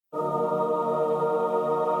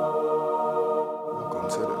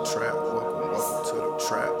trap. Welcome to the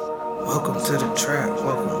trap. Welcome to the trap.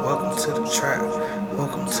 Welcome to the trap.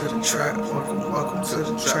 Welcome to the trap. Welcome to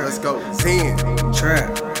the trap. Let's go. Zen.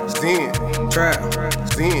 Trap. Zen. Trap.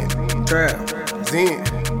 Zen. Trap. Zen.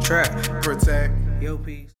 Trap. Protect. Yo,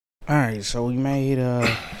 peace. Alright, so we made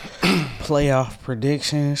playoff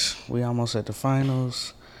predictions. We almost at the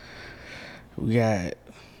finals. We got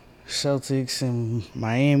Celtics in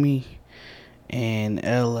Miami and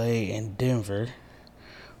LA and Denver.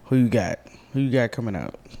 Who you got? Who you got coming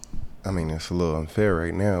out? I mean, it's a little unfair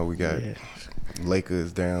right now. We got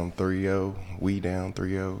Lakers down 3-0. We down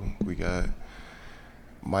 3-0. We got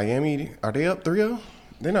Miami. Are they up 3-0?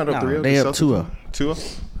 They're not up 3-0. They up 2-0.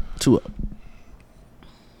 2-0? 2-0.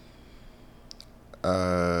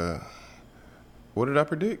 What did I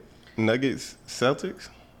predict? Nuggets, Celtics?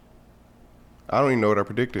 I don't even know what I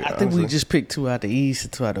predicted. I think honestly. we just picked 2 out the East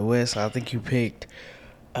and 2 out the West. I think you picked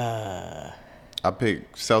I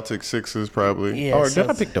picked Celtics, Sixers probably. Yeah, or did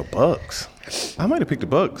I pick the Bucks? I might have picked the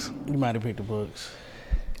Bucks. you might have picked the Bucks.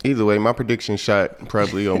 Either way, my prediction shot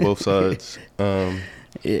probably on both sides. Yeah.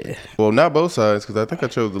 Well, not both sides because I think I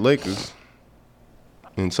chose the Lakers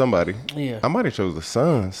and somebody. Yeah. I might have chose the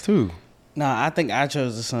Suns too. No, I think I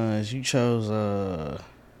chose the Suns. You chose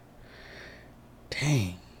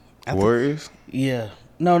dang. Warriors, Yeah.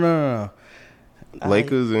 No.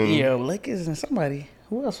 Lakers, and Lakers and somebody.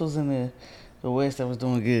 Who else was in the West that was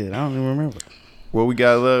doing good? I don't even remember. what we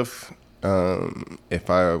got left. If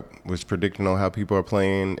I was predicting on how people are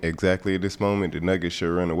playing exactly at this moment, the Nuggets should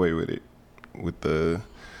run away with it. With the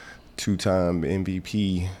 2-time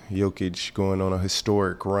MVP Jokic going on a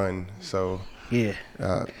historic run. So Yeah.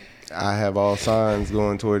 I have all signs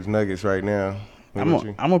going towards Nuggets right now. What I'm about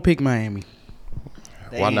you? gonna pick Miami.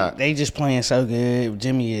 Why not? They just playing so good.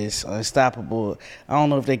 Jimmy is unstoppable. I don't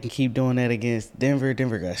know if they can keep doing that against Denver.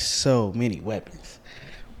 Denver got so many weapons.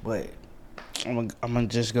 But I'm gonna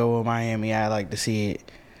just go with Miami. I like to see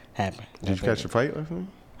it happen. Did you catch the fight last night?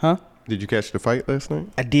 Huh? Did you catch the fight last night?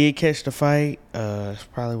 I did catch the fight. It's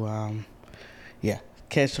probably why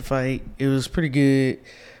catch the fight. It was pretty good.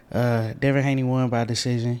 Devin Haney won by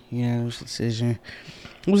decision. Unanimous decision.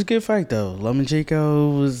 It was a good fight though.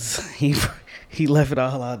 Lomachenko was he left it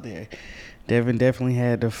all out there. Devin definitely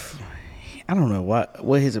had I don't know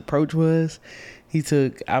what his approach was. He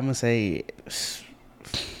took, I'm gonna say,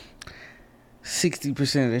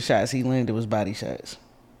 60% of the shots he landed was body shots.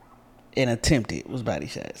 And attempted was body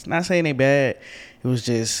shots. Not saying they bad. It was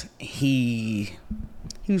just he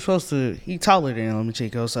was supposed to. He taller than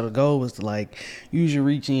Lomachenko, so the goal was to use your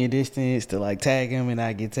reach and your distance to tag him and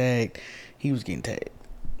not get tagged. He was getting tagged.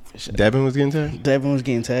 For sure. Devin was getting tagged? Devin was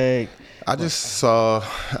getting tagged. I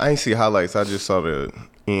ain't see highlights. I just saw the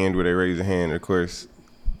end where they raised a hand. Of course,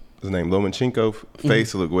 his name Lomachenko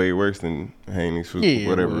face looked way worse than Haney's for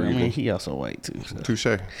whatever reason. I mean, he also white too. So.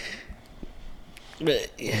 Touche.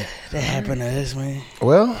 But yeah, that happened to us, man.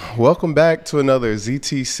 Well, welcome back to another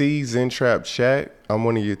ZTC Zen Trap Chat. I'm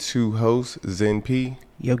one of your 2 hosts, Zen P.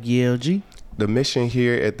 Yogi LG. The mission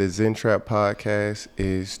here at the Zen Trap Podcast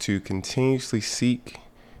is to continuously seek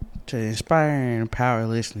To inspire and empower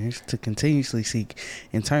listeners to continuously seek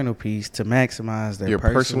internal peace to maximize their your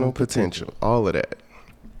personal potential. All of that.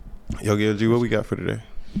 Yogi LG, what we got for today?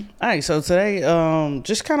 All right, so today,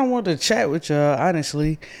 just kind of wanted to chat with y'all,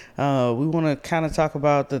 honestly. We want to kind of talk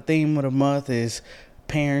about the theme of the month is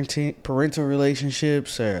parental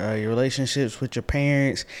relationships or your relationships with your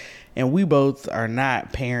parents. And we both are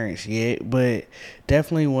not parents yet, but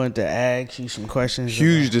definitely wanted to ask you some questions.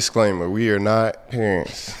 Huge disclaimer. We are not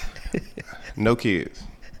parents. No kids.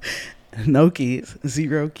 No kids.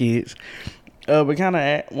 0 kids. But kind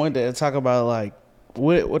of wanted to talk about,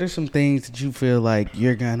 what are some things that you feel like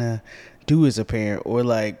you're gonna do as a parent, or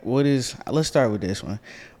let's start with this one.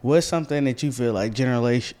 What's something that you feel like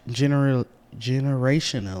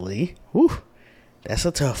generationally? Whew, that's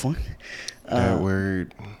a tough one. That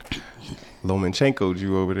word, Lomachenko,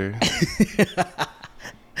 you over there.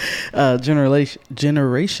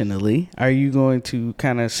 Generationally, are you going to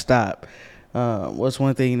kind of stop? What's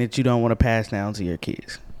one thing that you don't want to pass down to your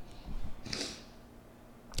kids?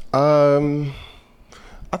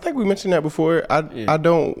 I think we mentioned that before. I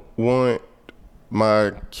don't want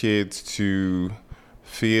my kids to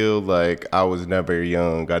feel like I was never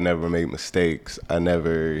young. I never made mistakes. I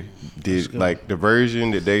never did the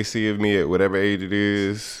version that they see of me at whatever age it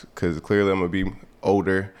is, because clearly I'm going to be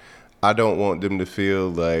older. I don't want them to feel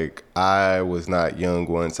like I was not young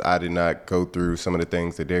once. I did not go through some of the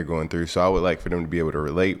things that they're going through. So I would like for them to be able to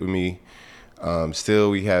relate with me. Still,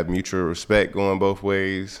 we have mutual respect going both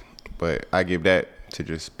ways, but I give that to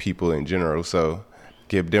just people in general. So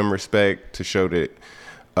give them respect to show that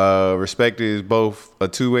Respect is both a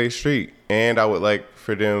two-way street, and I would like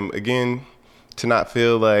for them again to not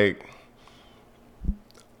feel like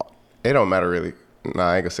it don't matter really.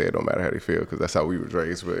 Nah, I ain't gonna say it don't matter how they feel because that's how we was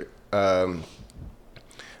raised. But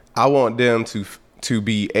I want them to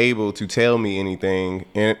be able to tell me anything,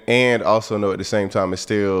 and also know at the same time it's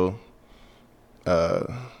still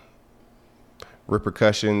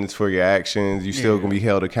repercussions for your actions. You still gonna be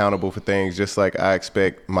held accountable for things, just like I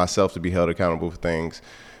expect myself to be held accountable for things.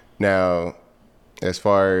 Now, as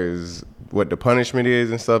far as what the punishment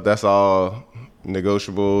is and stuff, that's all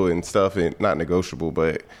negotiable and stuff, and not negotiable,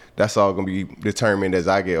 but that's all gonna be determined as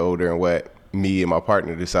I get older and what me and my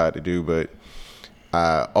partner decide to do. But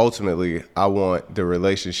ultimately, I want the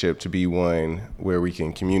relationship to be one where we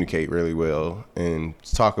can communicate really well and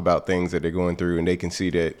talk about things that they're going through, and they can see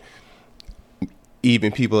that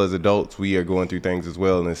even people as adults, we are going through things as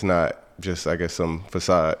well, and it's not just, I guess, some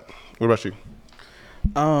facade. What about you?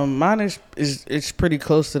 Mine is it's pretty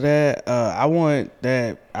close to that. I want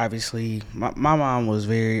that. Obviously, my mom was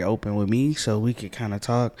very open with me, so we could kind of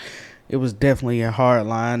talk. It was definitely a hard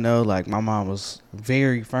line though. Like, my mom was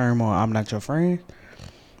very firm on "I'm not your friend,"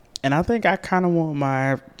 and I think I kind of want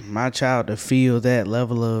my child to feel that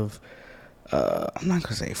level of I'm not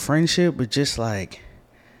gonna say friendship, but just like,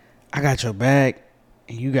 I got your back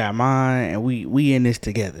and you got mine, and we in this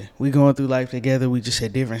together. We going through life together. We just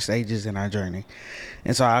at different stages in our journey.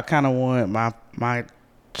 And so I kind of want my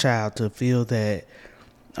child to feel that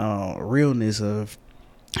realness of,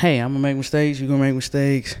 hey, I'm going to make mistakes. You're going to make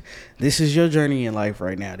mistakes. This is your journey in life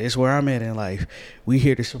right now. This is where I'm at in life. We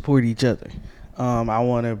here to support each other. I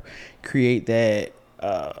want to create that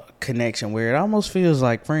connection where it almost feels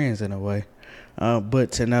like friends in a way.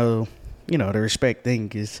 But to know, the respect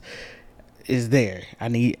thing is there.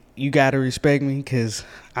 You got to respect me because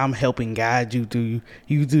I'm helping guide you through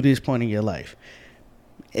this point in your life.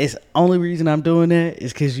 It's only reason I'm doing that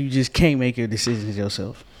is because you just can't make your decisions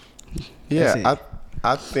yourself. Yeah,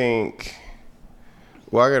 I think.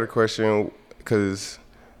 Well, I got a question because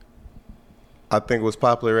I think what's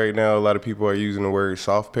popular right now, a lot of people are using the word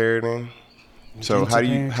soft parenting. So how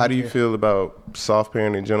do you feel about soft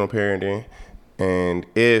parenting, gentle parenting, and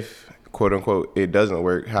if, quote unquote, it doesn't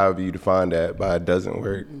work, however you define that by it doesn't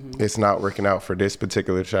work, it's not working out for this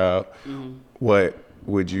particular child, what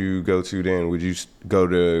would you go to then? Would you go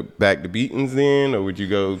to back to beatings then, or would you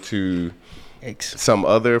go to some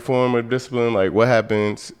other form of discipline? Like, what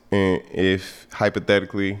happens if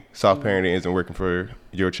hypothetically soft parenting isn't working for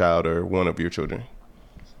your child or one of your children?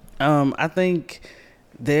 I think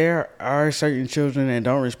there are certain children that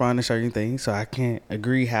don't respond to certain things, so I can't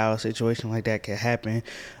agree how a situation like that can happen.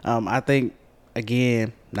 I think,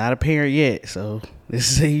 again, not a parent yet, so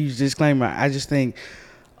this is a huge disclaimer. I just think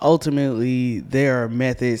ultimately there are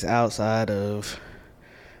methods outside of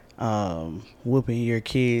whooping your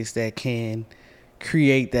kids that can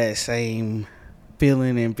create that same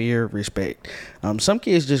feeling and fear of respect. Some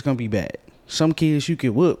kids just gonna be bad. Some kids you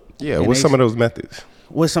can whoop. Yeah, what's some of those methods?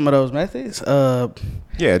 What's some of those methods?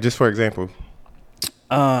 Yeah, just for example.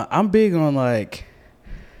 I'm big on like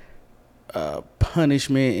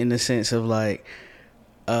punishment in the sense of like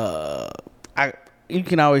you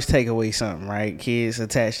can always take away something, right? Kids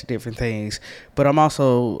attached to different things, but I'm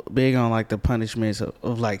also big on like the punishments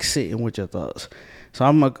of like sitting with your thoughts. So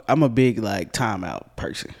I'm a big like timeout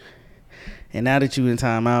person. And now that you in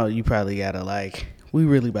timeout, you probably gotta like, we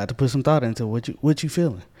really about to put some thought into what you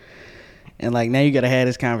feeling. And like, now you gotta have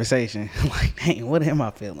this conversation. Like, dang, what am I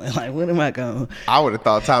feeling? Like, what am I going? I would have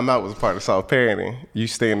thought timeout was part of soft parenting. You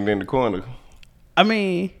standing in the corner. I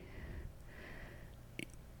mean,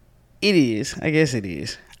 it is. I guess it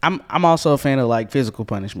is. I'm also a fan of like physical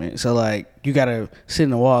punishment. So like, you gotta sit in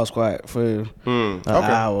the wall squat for an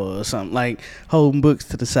hour or something. Like holding books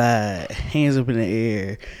to the side, hands up in the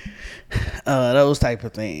air, those type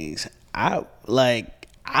of things. I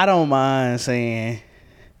don't mind saying,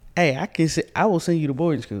 hey, I will send you to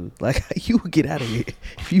boarding school. Like, you will get out of here.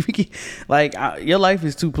 Your life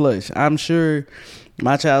is too plush. I'm sure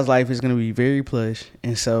my child's life is going to be very plush.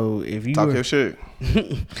 And so if you talk your shit.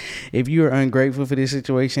 If you are ungrateful for this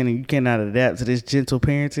situation and you cannot adapt to this gentle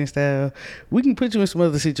parenting style, we can put you in some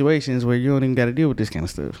other situations where you don't even got to deal with this kind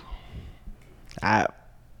of stuff.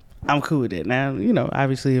 I'm cool with that. Now,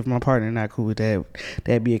 obviously if my partner not cool with that,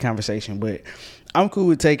 that'd be a conversation. But I'm cool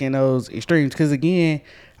with taking those extremes because, again,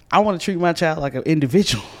 I want to treat my child like an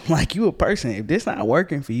individual, like you a person. If this not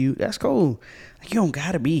working for you, that's cool. Like, you don't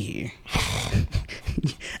gotta be here.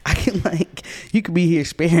 You could be here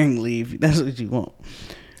sparingly if that's what you want.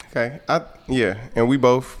 Okay, and we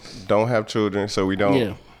both don't have children, so we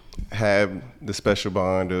don't have the special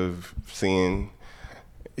bond of seeing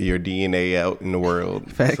your DNA out in the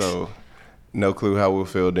world. Facts. So no clue how we'll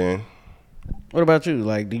feel then. What about you?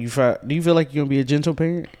 Like, do you feel like you're gonna be a gentle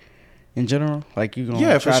parent in general? Like you gonna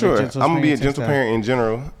Yeah, for try sure. the I'm gentle gonna be a parenting gentle style? parent in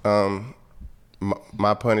general.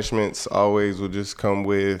 My punishments always will just come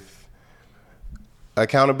with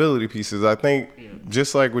accountability pieces. I think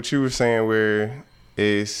just like what you were saying, where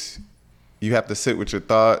is you have to sit with your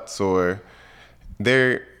thoughts, or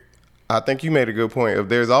there. I think you made a good point of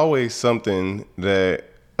there's always something that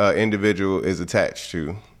an individual is attached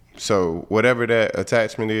to. So whatever that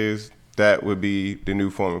attachment is, that would be the new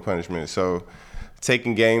form of punishment. So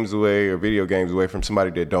taking games away or video games away from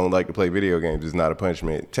somebody that don't like to play video games is not a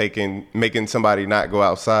punishment. Making somebody not go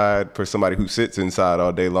outside for somebody who sits inside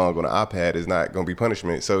all day long on an iPad is not going to be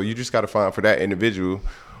punishment. So you just got to find for that individual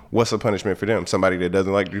what's a punishment for them. Somebody that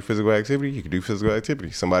doesn't like to do physical activity, you can do physical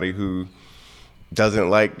activity. Somebody who doesn't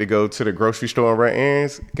like to go to the grocery store and run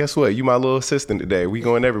errands, guess what? You my little assistant today. We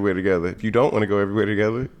going everywhere together. If you don't want to go everywhere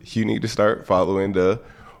together, you need to start following the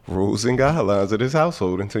rules and guidelines of this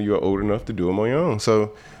household until you're old enough to do them on your own.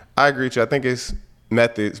 So I agree with you. I think it's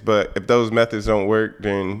methods, but if those methods don't work,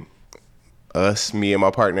 then me and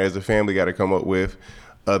my partner as a family got to come up with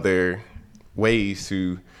other ways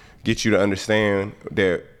to get you to understand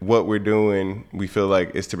that what we're doing, we feel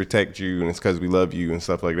like it's to protect you and it's because we love you and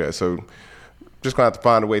stuff like that. So just gonna have to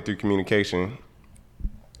find a way through communication.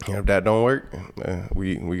 And if that don't work,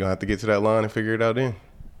 we gonna have to get to that line and figure it out then.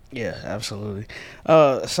 Yeah, absolutely.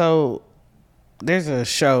 So there's a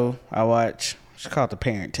show I watch. It's called The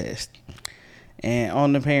Parent Test. And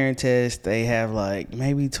on the Parent Test, they have like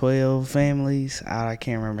maybe 12 families. I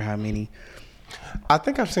can't remember how many. I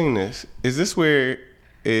think I've seen this. Is this where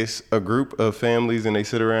it's a group of families and they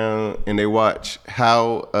sit around and they watch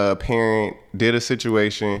how a parent did a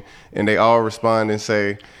situation and they all respond and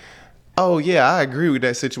say, oh yeah, I agree with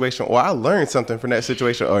that situation, or I learned something from that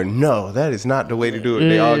situation, or no, that is not the way to do it.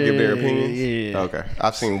 They all give their opinions? Yeah. Okay.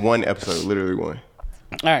 I've seen one episode, literally one.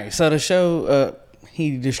 All right, so the show,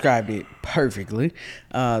 he described it perfectly.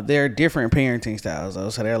 There are different parenting styles,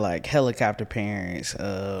 though. So they're like helicopter parents.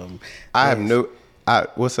 What's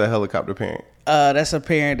a helicopter parent? That's a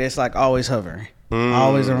parent that's like always hovering,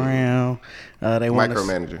 always around. They want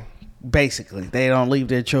Micromanager. Basically, they don't leave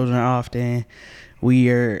their children often.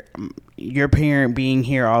 Your parent being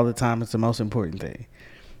here all the time is the most important thing.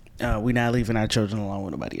 We're not leaving our children alone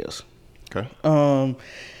with nobody else. Okay.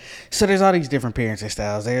 So there's all these different parenting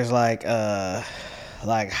styles. There's like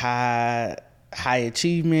high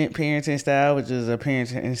achievement parenting style, which is a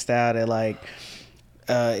parenting style that like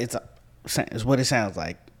it's what it sounds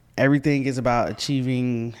like. Everything is about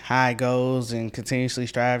achieving high goals and continuously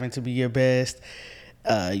striving to be your best.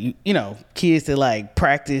 You know, kids that like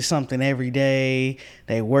practice something every day.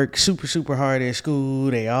 They work super, super hard at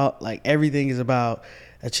school. They all like everything is about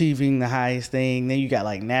achieving the highest thing. Then you got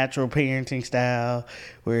like natural parenting style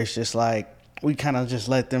where it's just like we kind of just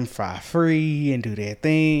let them fly free and do their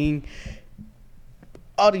thing.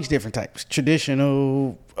 All these different types.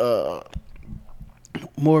 Traditional,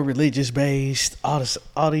 more religious based,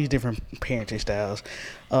 all these different parenting styles.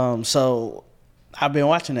 So I've been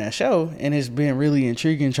watching that show and it's been really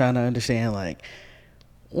intriguing trying to understand like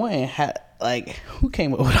who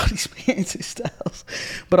came up with all these parenting styles,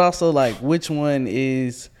 but also like which one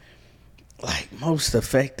is like most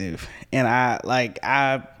effective. And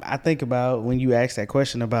I think about when you ask that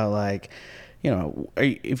question about like, you know,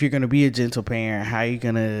 if you're gonna be a gentle parent, how you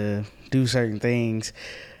gonna do certain things.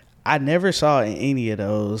 I never saw in any of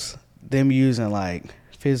those them using like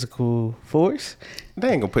physical force. They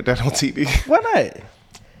ain't gonna put that on TV. Why not?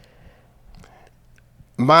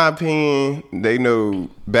 My opinion, they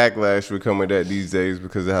know backlash would come with that these days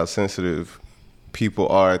because of how sensitive people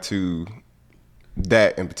are to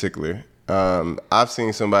that in particular. I've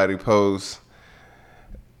seen somebody post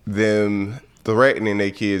them threatening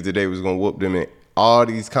their kids that they was gonna whoop them, and all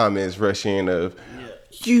these comments rush in of,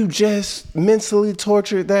 you just mentally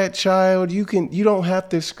tortured that child. You don't have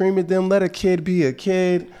to scream at them. Let a kid be a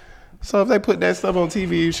kid. So if they put that stuff on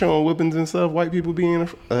TV showing whoopings and stuff, white people being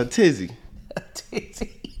a tizzy.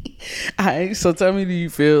 All right, so tell me, do you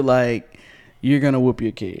feel like you're gonna whoop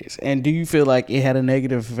your kids, and do you feel like it had a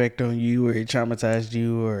negative effect on you, or it traumatized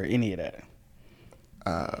you, or any of that?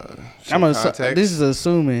 This is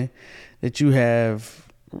assuming that you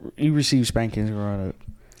received spankings growing up.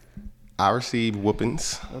 I received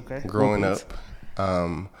whoopings growing up.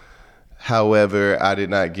 However, I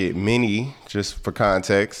did not get many. Just for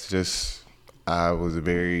context, I was a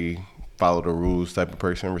very follow the rules type of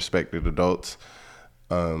person, respected adults.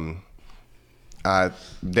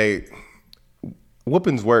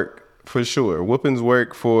 Whoopings work for sure. Whoopings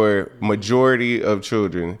work for majority of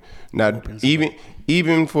children. Now,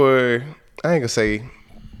 even for, I ain't gonna say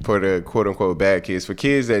for the quote unquote bad kids, for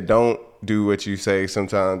kids that don't do what you say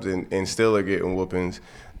sometimes and still are getting whoopings,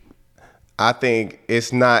 I think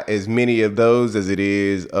it's not as many of those as it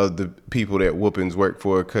is of the people that whoopings work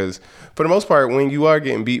for. Because for the most part, when you are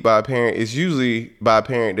getting beat by a parent, it's usually by a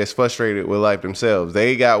parent that's frustrated with life themselves.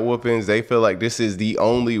 They got whoopings. They feel like this is the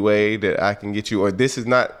only way that I can get you, or this is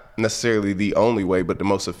not necessarily the only way, but the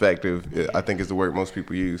most effective, I think is the word most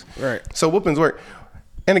people use. Right. So whoopings work.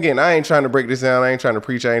 And again, I ain't trying to break this down. I ain't trying to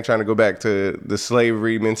preach. I ain't trying to go back to the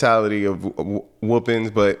slavery mentality of whoopings,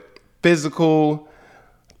 but physical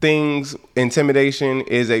things, intimidation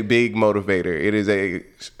is a big motivator. It is a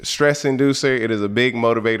stress inducer. It is a big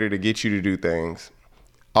motivator to get you to do things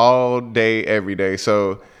all day, every day.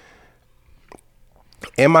 So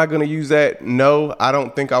am I going to use that? No, I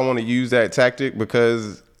don't think I want to use that tactic,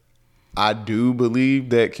 because I do believe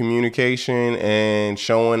that communication and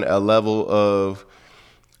showing a level of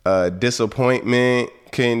disappointment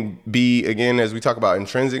can be, again, as we talk about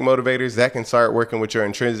intrinsic motivators, that can start working with your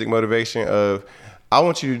intrinsic motivation of, I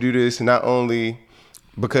want you to do this not only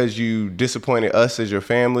because you disappointed us as your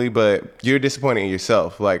family, but you're disappointed in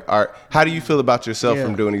yourself. Like, how do you feel about yourself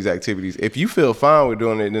from doing these activities? If you feel fine with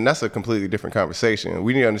doing it, then that's a completely different conversation.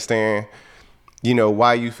 We need to understand,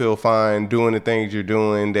 why you feel fine doing the things you're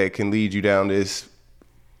doing that can lead you down this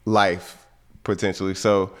life potentially.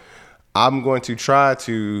 So I'm going to try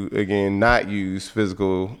to, again, not use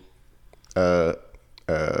physical whoopings.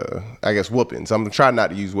 I'm gonna try not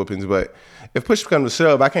to use whoopings, but if push comes to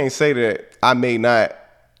shove, I can't say that I may not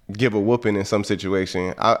give a whooping in some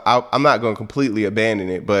situation. I'm not gonna completely abandon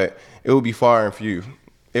it, but it would be far and few.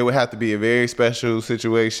 It would have to be a very special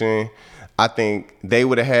situation. I think they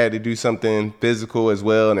would have had to do something physical as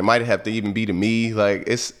well, and it might have to even be to me. Like,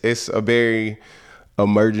 it's a very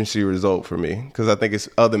emergency result for me, because I think it's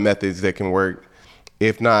other methods that can work,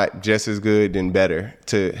 if not just as good, then better,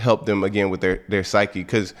 to help them, again, with their psyche.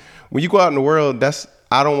 Because when you go out in the world,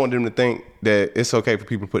 I don't want them to think that it's okay for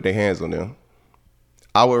people to put their hands on them.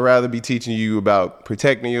 I would rather be teaching you about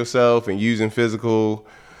protecting yourself and using physical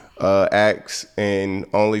acts in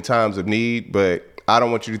only times of need. But I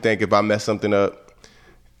don't want you to think if I mess something up,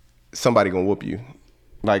 somebody gonna whoop you.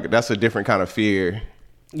 Like, that's a different kind of fear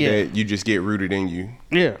that you just get rooted in you.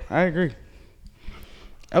 Yeah, I agree.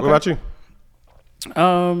 Okay. What about you?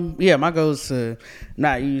 My goal is to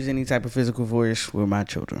not use any type of physical force with my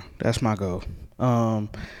children. That's my goal.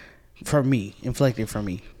 For me, inflicted for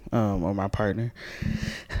me, or my partner.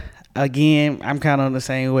 Again, I'm kind of on the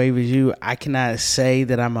same wave as you. I cannot say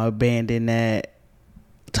that I'm abandon that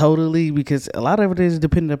totally, because a lot of it is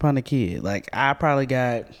dependent upon the kid. Like, I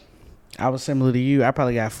was similar to you. I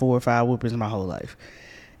probably got 4 or 5 whoopings my whole life.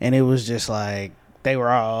 And it was just like, they were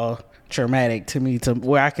all traumatic to me, to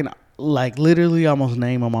where I can, like, literally almost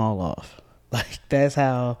name them all off. Like, that's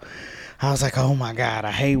how I was like, oh my God,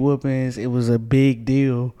 I hate whoopings. It was a big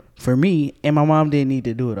deal for me, and my mom didn't need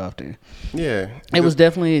to do it often. Yeah. It was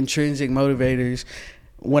definitely intrinsic motivators.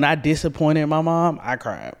 When I disappointed my mom, I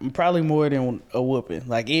cried. Probably more than a whooping.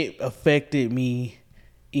 Like, it affected me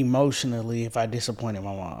emotionally if I disappointed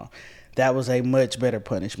my mom. That was a much better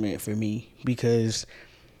punishment for me, because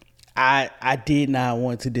I did not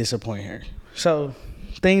want to disappoint her. So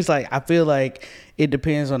things like, I feel like it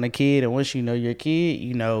depends on the kid, and once you know your kid,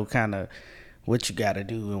 you know kind of what you got to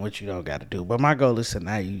do and what you don't got to do. But my goal is to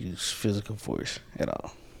not use physical force at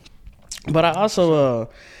all. But I also,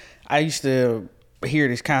 I used to hear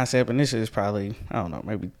this concept, and this is probably, I don't know,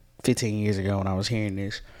 maybe 15 years ago when I was hearing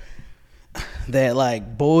this, that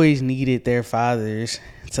like boys needed their fathers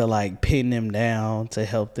to like pin them down to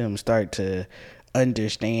help them start to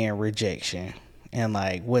understand rejection and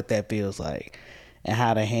like what that feels like and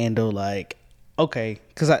how to handle, like, okay,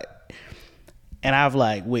 because I've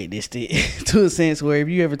like witnessed it to a sense where if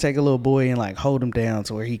you ever take a little boy and like hold him down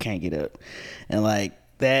to where he can't get up, and like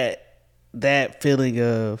that feeling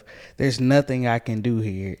of there's nothing I can do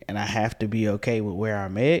here and I have to be okay with where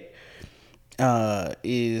I'm at,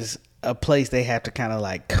 is a place they have to kind of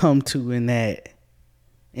like come to in that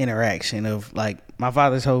interaction of like, my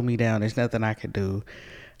father's holding me down, there's nothing I can do,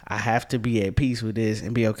 I have to be at peace with this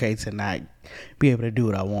and be okay to not be able to do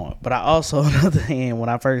what I want. But I also, on the other hand, when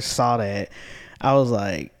I first saw that, I was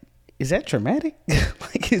like, is that traumatic?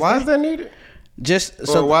 Like, why is that needed? Just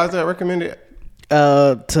so, why is that recommended?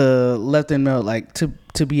 To let them know, like,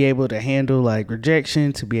 to be able to handle like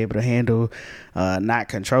rejection, to be able to handle not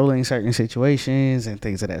controlling certain situations and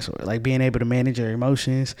things of that sort. Like being able to manage your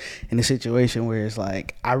emotions in a situation where it's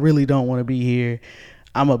like, I really don't want to be here,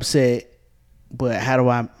 I'm upset, but how do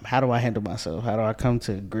I handle myself? How do I come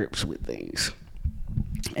to grips with things?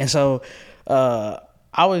 And so I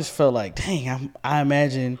always felt like, dang, I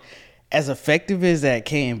imagine as effective as that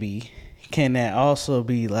can be, can that also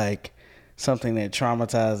be like something that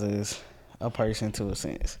traumatizes a person to a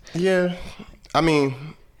sense? Yeah, I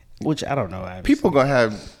mean, which I don't know. Obviously. People gonna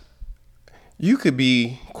have. You could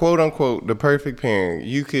be quote unquote the perfect parent.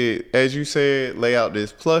 You could, as you said, lay out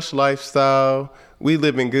this plush lifestyle. We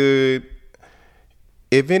living good.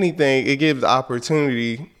 If anything, it gives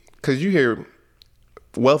opportunity, because you hear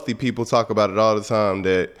wealthy people talk about it all the time,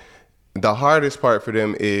 that the hardest part for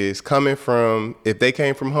them is coming from, if they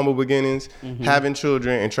came from humble beginnings, having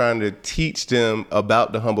children and trying to teach them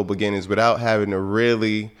about the humble beginnings without having to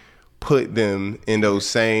really put them in those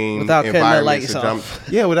same without environments. Cutting the lights off.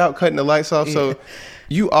 Yeah, without cutting the lights off. So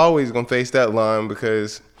you always gonna face that line,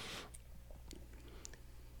 because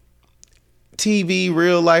TV,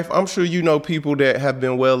 real life, I'm sure you know people that have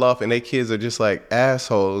been well off and their kids are just like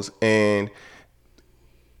assholes. And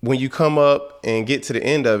when you come up and get to the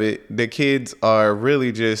end of it, the kids are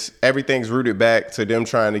really just, everything's rooted back to them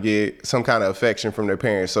trying to get some kind of affection from their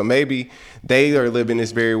parents. So maybe they are living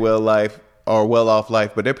this very well off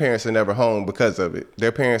life, but their parents are never home because of it.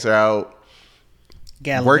 Their parents are out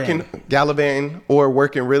gallivanting or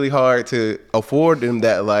working really hard to afford them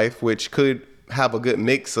that life, which could have a good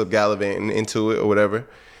mix of gallivanting into it or whatever.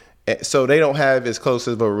 So they don't have as close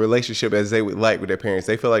of a relationship as they would like with their parents.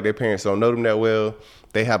 They feel like their parents don't know them that well.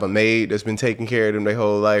 They have a maid that's been taking care of them their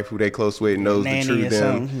whole life, who they close with and knows the true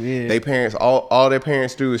them. Yeah. They parents, all their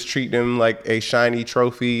parents do is treat them like a shiny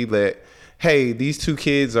trophy that, hey, these two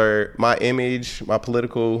kids are my image, my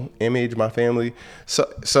political image, my family.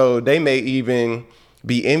 So they may even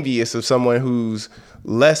be envious of someone who's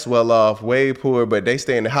less well off, way poor, but they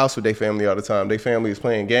stay in the house with their family all the time. Their family is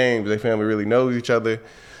playing games. Their family really knows each other.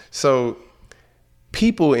 So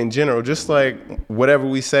people in general, just like whatever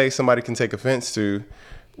we say somebody can take offense to,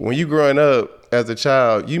 when you growing up as a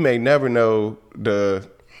child, you may never know the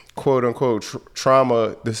quote unquote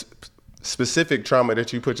trauma, the specific trauma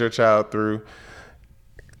that you put your child through.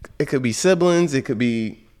 It could be siblings. It could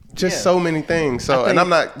be just so many things. So, and I'm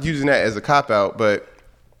not using that as a cop-out, but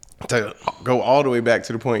to go all the way back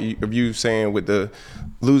to the point of you saying with the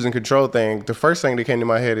losing control thing, the first thing that came to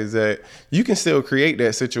my head is that you can still create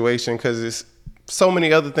that situation, because it's so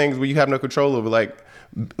many other things where you have no control over.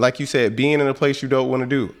 Like you said, being in a place you don't want to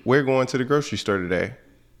do. We're going to the grocery store today.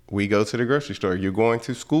 We go to the grocery store. You're going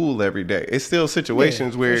to school every day. It's still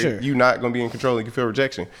situations where you're not going to be in control and you can feel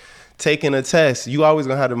rejection. Taking a test, you always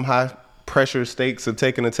going to have them high pressure stakes of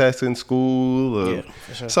taking a test in school.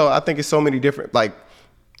 So I think it's so many different,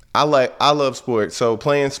 I love sports. So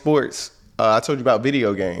playing sports, I told you about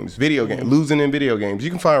video games, losing in video games. You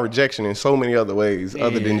can find rejection in so many other ways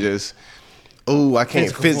other than just, I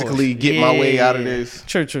can't physically get my way out of this.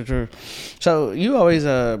 True. So you always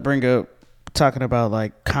bring up talking about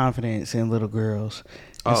like confidence in little girls.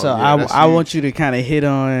 And I want you to kind of hit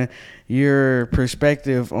on your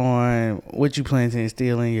perspective on what you plan to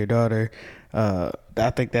instill in your daughter. I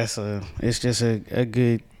think it's just a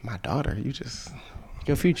good. My daughter,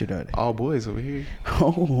 your future daughter. All boys over here.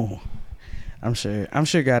 Oh, I'm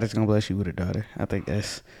sure God is gonna bless you with a daughter. I think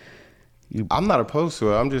that's you. I'm not opposed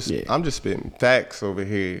to it. I'm just spitting facts over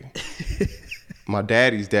here. My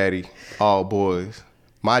daddy's daddy, all boys.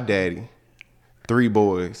 My daddy, 3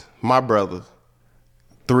 boys. My brother,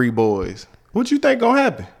 3 boys. What you think gonna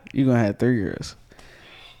happen? You gonna have 3 girls.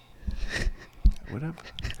 Whatever.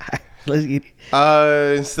 Let's get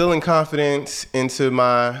it. Instilling confidence into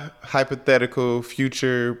my hypothetical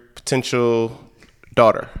future potential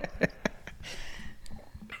daughter.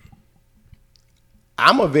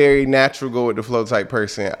 I'm a very natural go with the flow type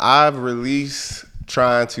person. I've released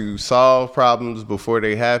trying to solve problems before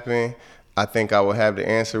they happen. I think I will have the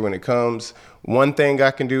answer when it comes. One thing I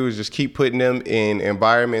can do is just keep putting them in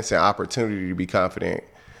environments and opportunity to be confident.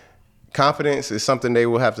 Confidence is something they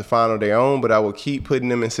will have to find on their own, but I will keep putting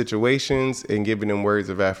them in situations and giving them words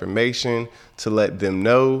of affirmation to let them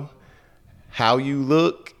know how you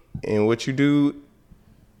look and what you do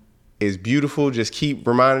is beautiful. Just keep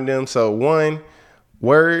reminding them. So 1,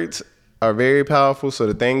 words are very powerful. So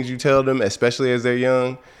the things you tell them, especially as they're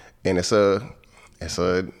young, and it's a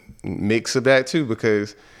mix of that too,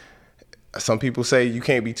 because some people say you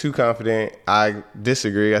can't be too confident. I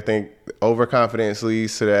disagree. I think overconfidence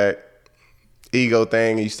leads to that ego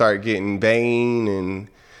thing. You start getting vain, and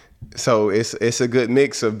so it's a good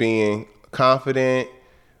mix of being confident,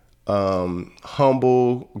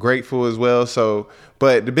 humble, grateful as well. So,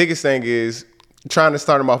 but the biggest thing is trying to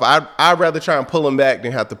start them off. I'd rather try and pull them back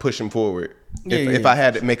than have to push them forward if I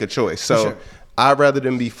had to make a choice. So I'd rather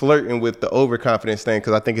them be flirting with the overconfidence thing,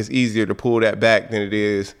 because I think it's easier to pull that back than it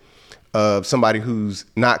is of somebody who's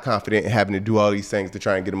not confident and having to do all these things to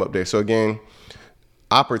try and get them up there. So again,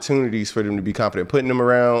 opportunities for them to be confident, putting them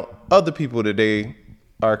around other people that they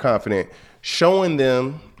are confident, showing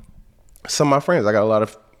them. Some of my friends, I got a lot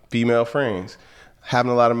of female friends,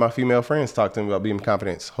 having a lot of my female friends talk to them about being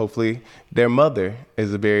confident. Hopefully their mother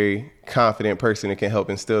is a very confident person that can help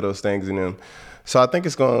instill those things in them. So I think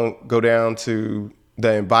it's going to go down to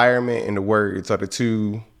the environment and the words are the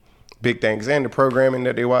two big things, and the programming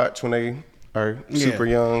that they watch when they are super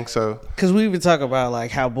young. So, because we even talk about like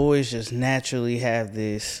how boys just naturally have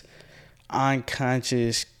this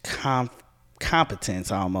unconscious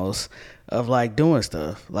competence almost of like doing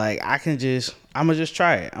stuff. Like I'm gonna just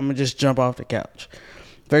try it. I'm gonna just jump off the couch.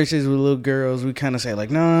 Versus with little girls, we kind of say like,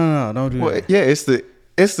 no, don't do that. Yeah, it's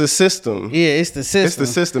the system. Yeah, it's the system. It's the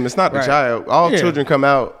system. It's not the child. All children come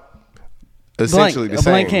out essentially the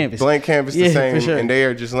same. Blank canvas the same, sure. And they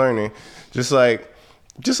are just learning. Just like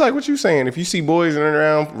what you saying. If you see boys running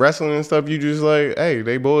around wrestling and stuff, you just like, hey,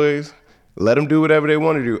 they boys. Let them do whatever they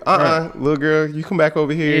want to do. Little girl, you come back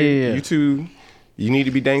over here. Yeah. You two, you need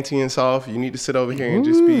to be dainty and soft. You need to sit over here and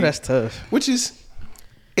just be. That's tough. Which is,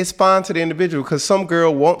 it's fine to the individual, because some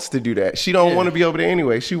girl wants to do that. She don't want to be over there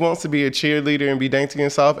anyway. She wants to be a cheerleader and be dainty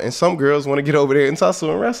and soft. And some girls want to get over there and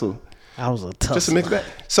tussle and wrestle. I was a tussle. Just a mixed bag.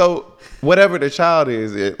 So whatever the child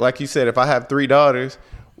is, like you said, if I have 3 daughters,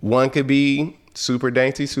 one could be super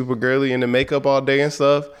dainty, super girly in the makeup all day and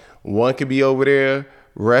stuff. One could be over there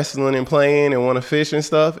wrestling and playing and want to fish and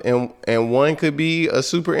stuff. And one could be a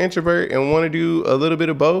super introvert and want to do a little bit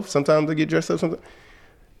of both. Sometimes they get dressed up. Sometimes.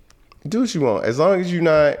 Do what you want. As long as you're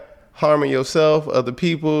not harming yourself, other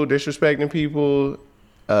people, disrespecting people.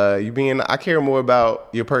 I care more about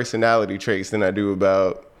your personality traits than I do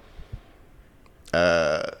about...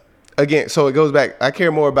 Again, so it goes back. I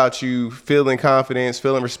care more about you feeling confidence,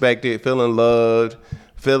 feeling respected, feeling loved,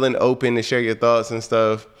 feeling open to share your thoughts and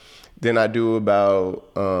stuff than I do about,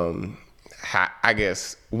 I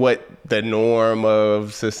guess, what the norm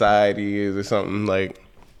of society is or something like.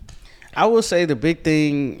 I will say the big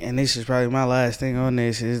thing, and this is probably my last thing on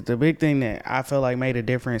this, is the big thing that I feel like made a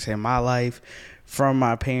difference in my life from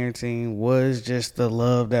my parenting was just the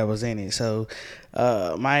love that was in it. So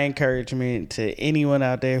my encouragement to anyone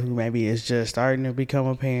out there who maybe is just starting to become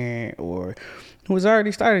a parent or who has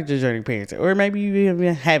already started your journey parenting, or maybe you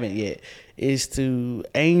even haven't yet, is to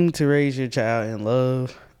aim to raise your child in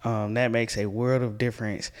love. That makes a world of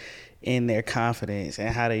difference in their confidence and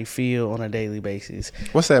how they feel on a daily basis.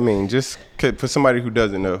 What's that mean? Just for somebody who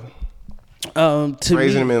doesn't know.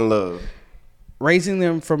 Raising them in love. Raising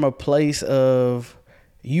them from a place of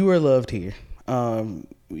you are loved here.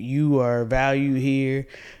 You are valued here.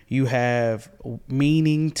 You have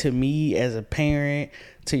meaning to me as a parent,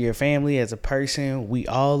 to your family as a person. We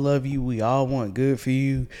all love you. We all want good for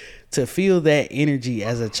you. To feel that energy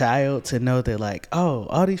as a child, to know that like, oh,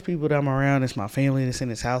 all these people that I'm around, it's my family that's in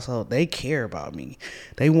this household, they care about me.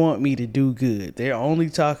 They want me to do good. They're only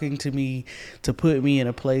talking to me to put me in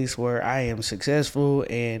a place where I am successful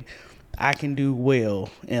and I can do well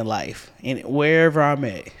in life. And wherever I'm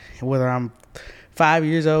at, whether I'm 5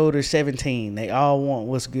 years old or 17, they all want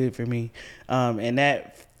what's good for me. And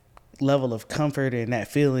that level of comfort and that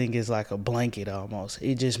feeling is like a blanket almost.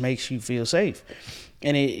 It just makes you feel safe.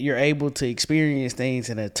 And you're able to experience things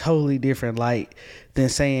in a totally different light than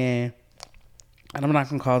saying, and I'm not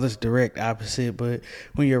going to call this direct opposite, but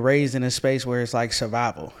when you're raised in a space where it's like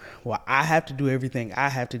survival, well, I have to do everything I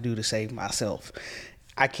have to do to save myself.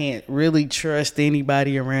 I can't really trust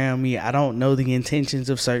anybody around me. I don't know the intentions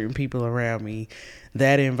of certain people around me.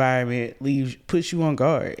 That environment puts you on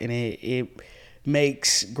guard, and it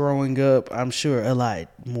makes growing up, I'm sure, a lot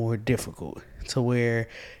more difficult, to where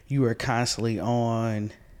you are constantly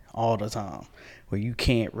on all the time, where you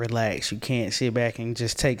can't relax. You can't sit back and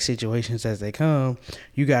just take situations as they come.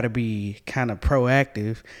 You got to be kind of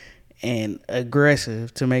proactive and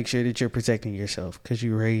aggressive to make sure that you're protecting yourself, because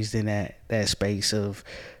you're raised in that space of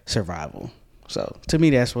survival. So to me,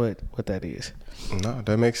 that's what that is. No,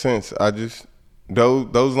 that makes sense. I just,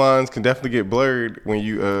 those lines can definitely get blurred when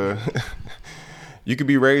you you could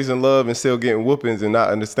be raised in love and still getting whoopings and not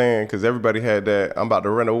understand, because everybody had that, I'm about to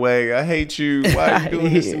run away, I hate you, why are you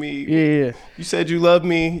doing this to me? Yeah. You said you love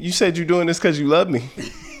me. You said you're doing this because you love me.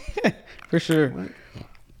 For sure. All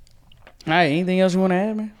right, anything else you want to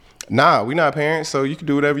add, man? Nah, we not parents, so you can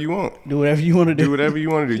do whatever you want. Do whatever you want to do. Do whatever you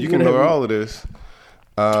want to do. You can know all of this.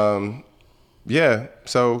 Yeah,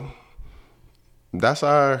 so that's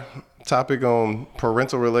our topic on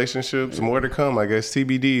parental relationships. More to come, I guess.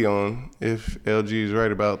 TBD on if LG is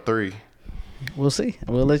right about 3. We'll see.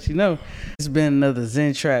 We'll let you know. It's been another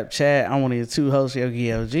Zen Trap Chat. I'm one of your two hosts, Yogi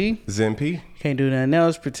LG. Zen P. Can't do nothing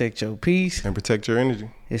else. Protect your peace. And protect your energy.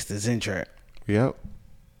 It's the Zen Trap. Yep.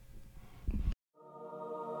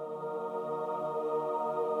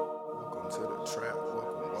 Welcome to the trap.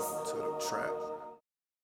 Welcome to the trap.